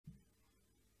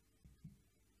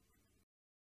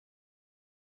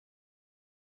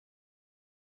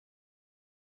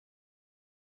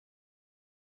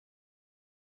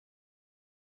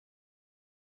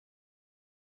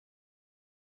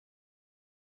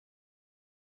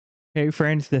Hey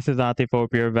friends, this is Atif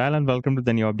Hope here. Well, and welcome to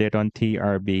the new update on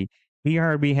TRB.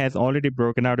 TRB has already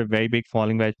broken out a very big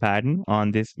falling wedge pattern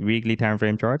on this weekly time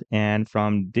frame chart, and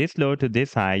from this low to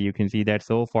this high, you can see that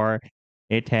so far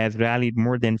it has rallied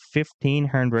more than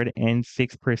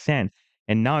 1,506%.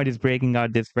 And now it is breaking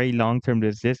out this very long-term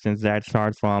resistance that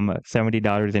starts from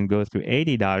 $70 and goes to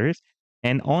 $80.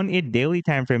 And on a daily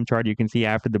time frame chart, you can see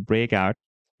after the breakout,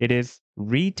 it is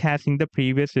retesting the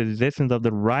previous resistance of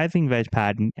the rising wedge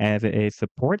pattern as a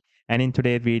support. And in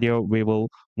today's video, we will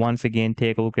once again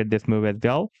take a look at this move as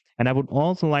well. And I would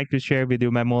also like to share with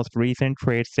you my most recent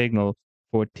trade signal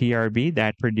for TRB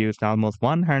that produced almost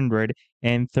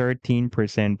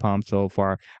 113% pump so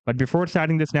far. But before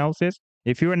starting this analysis,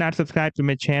 if you are not subscribed to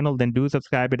my channel, then do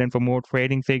subscribe it. And for more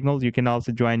trading signals, you can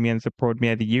also join me and support me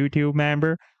as a YouTube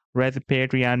member or as a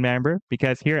Patreon member,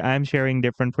 because here I'm sharing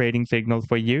different trading signals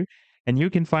for you. And you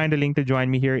can find a link to join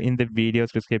me here in the video's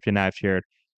description I've shared.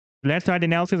 Let's start the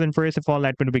analysis. And first of all,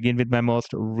 let me begin with my most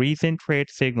recent trade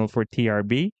signal for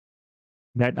TRB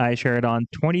that I shared on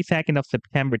 22nd of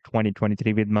September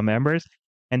 2023 with my members.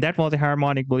 And that was a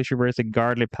harmonic bullish reverse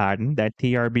Gartley pattern that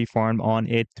TRB formed on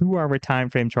a 2-hour time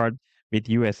frame chart with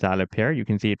US dollar pair. You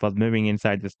can see it was moving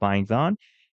inside this buying zone.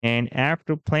 And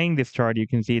after playing this chart, you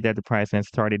can see that the price then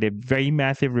started a very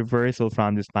massive reversal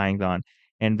from this buying zone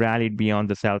and rallied beyond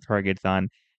the sell target zone.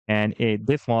 And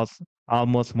this was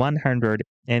almost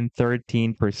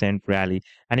 113% rally.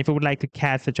 And if you would like to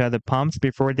catch such other pumps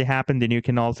before they happen, then you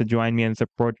can also join me and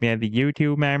support me as a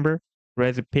YouTube member or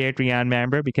as a Patreon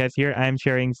member, because here I'm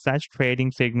sharing such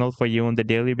trading signals for you on the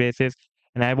daily basis.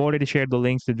 And I've already shared the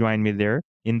links to join me there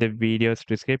in the video's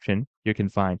description you can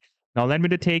find. Now let me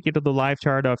to take you to the live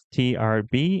chart of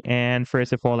TRB. And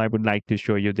first of all, I would like to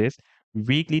show you this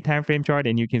weekly time frame chart.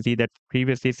 And you can see that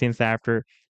previously, since after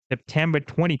September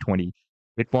 2020,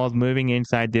 it was moving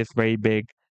inside this very big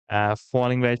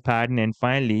falling wedge pattern. And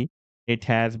finally, it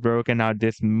has broken out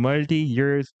this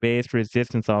multi-years based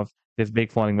resistance of this big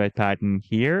falling wedge pattern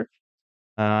here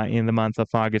in the month of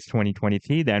August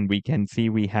 2023. Then we can see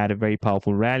we had a very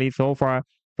powerful rally so far.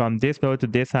 From this low to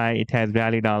this high, it has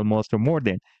rallied almost or more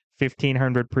than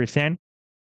 1,500%.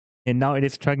 And now it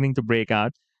is struggling to break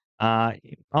out. Uh,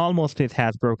 Almost it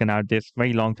has broken out this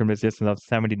very long-term resistance of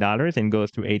 $70 and goes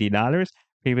to $80.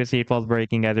 Previously, it was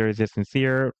breaking as a resistance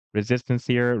here, resistance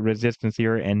here, resistance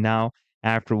here, and now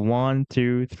after 1,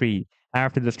 2, 3,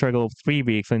 after the struggle of 3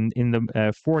 weeks, and in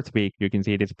the fourth week, you can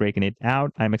see it is breaking it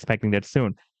out. I'm expecting that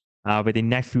soon. Within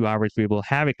next few hours, we will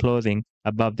have it closing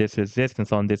above this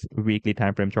resistance on this weekly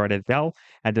time frame chart as well.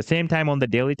 At the same time, on the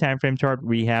daily time frame chart,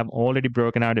 we have already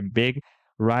broken out a big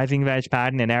rising wedge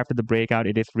pattern, and after the breakout,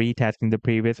 it is retesting the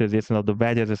previous resistance of the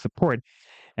wedge as a support.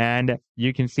 And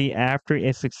you can see after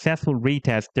a successful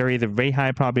retest, there is a very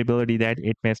high probability that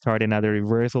it may start another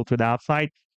reversal to the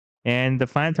upside. And the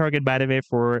final target, by the way,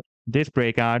 for this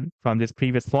breakout from this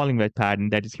previous falling wedge pattern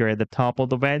that is here at the top of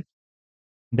the wedge,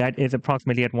 that is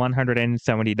approximately at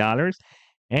 $170.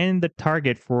 And the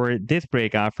target for this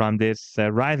breakout from this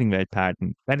rising wedge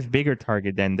pattern, that is bigger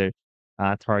target than the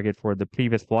target for the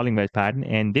previous falling wedge pattern.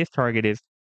 And this target is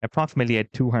approximately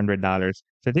at $200.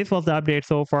 So this was the update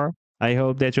so far. I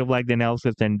hope that you've liked the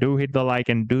analysis, and do hit the like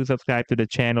and do subscribe to the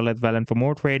channel as well. And for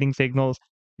more trading signals,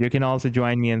 you can also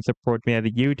join me and support me as a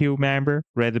YouTube member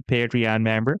or as a Patreon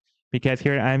member, because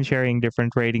here I'm sharing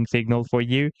different trading signals for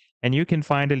you. And you can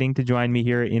find a link to join me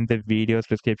here in the video's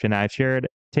description I've shared.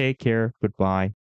 Take care. Goodbye.